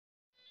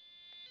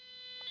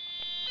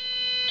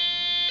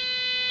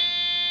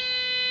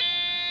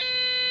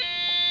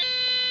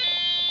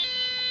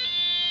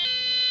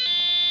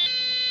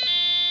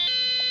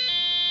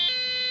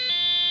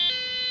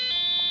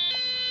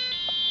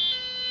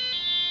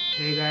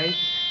Hey guys,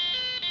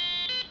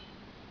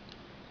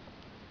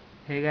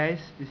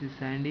 this is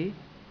Sandy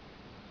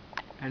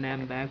and I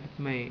am back with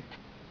my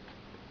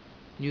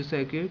new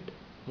circuit.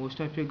 Most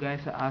of you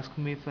guys asked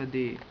me for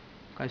the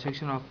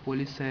construction of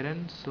police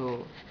siren,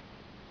 so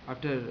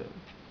after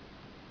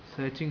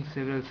searching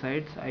several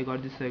sites I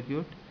got this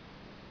circuit.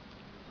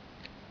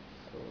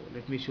 So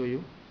let me show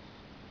you.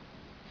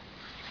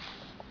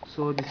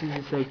 So this is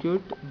the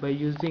circuit. By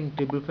using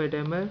 555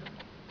 timer,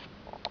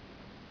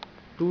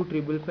 two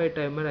 555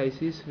 timer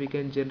ICs, we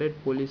can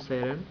generate police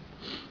siren.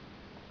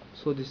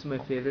 So this is my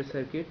favorite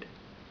circuit,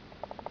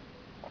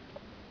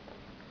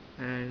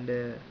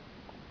 and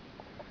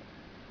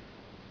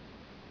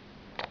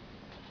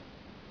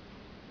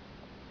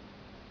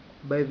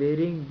by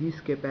varying this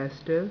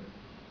capacitor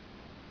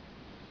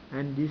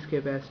and this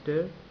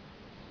capacitor,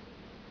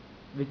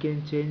 we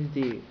can change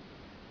the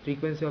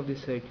frequency of the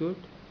circuit.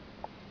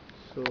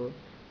 So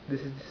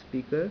this is the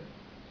speaker,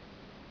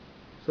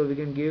 so we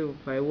can give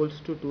 5 volts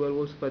to 12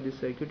 volts for this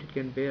circuit. It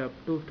can vary up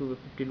to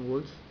 15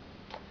 volts.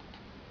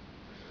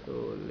 So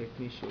let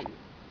me show you.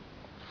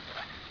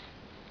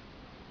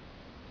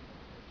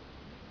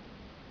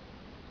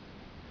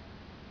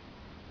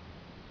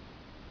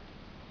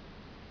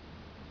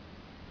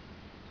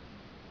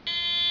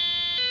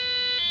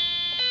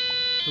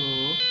 So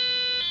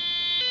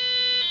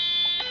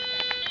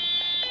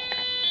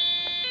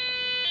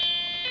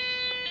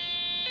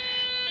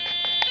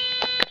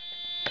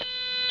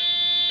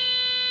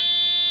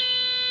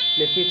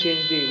let me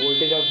change the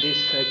voltage of this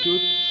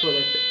circuit so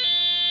that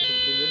it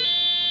increases.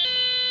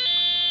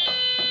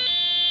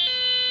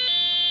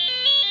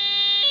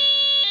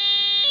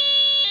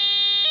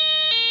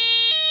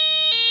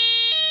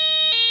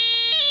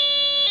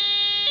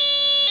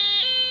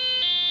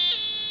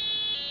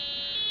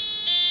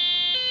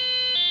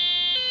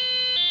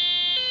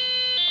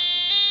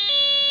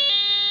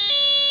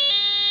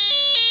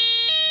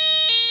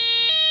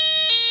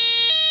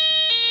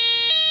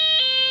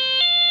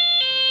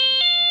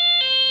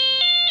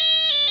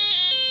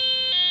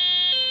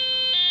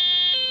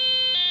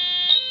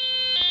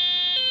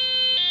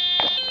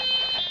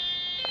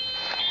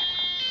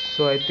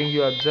 So I think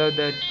you observe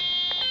that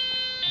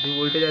the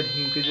voltage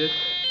increases,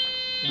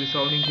 the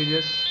sound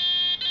increases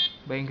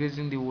by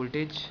increasing the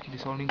voltage, the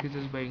sound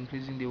increases by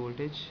increasing the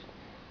voltage.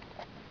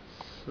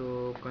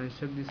 So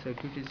construct this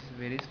circuit is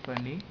very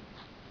funny.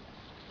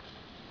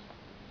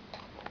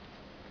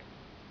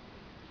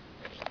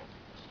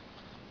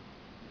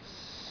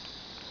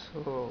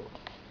 So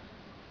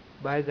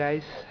bye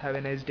guys, have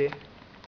a nice day.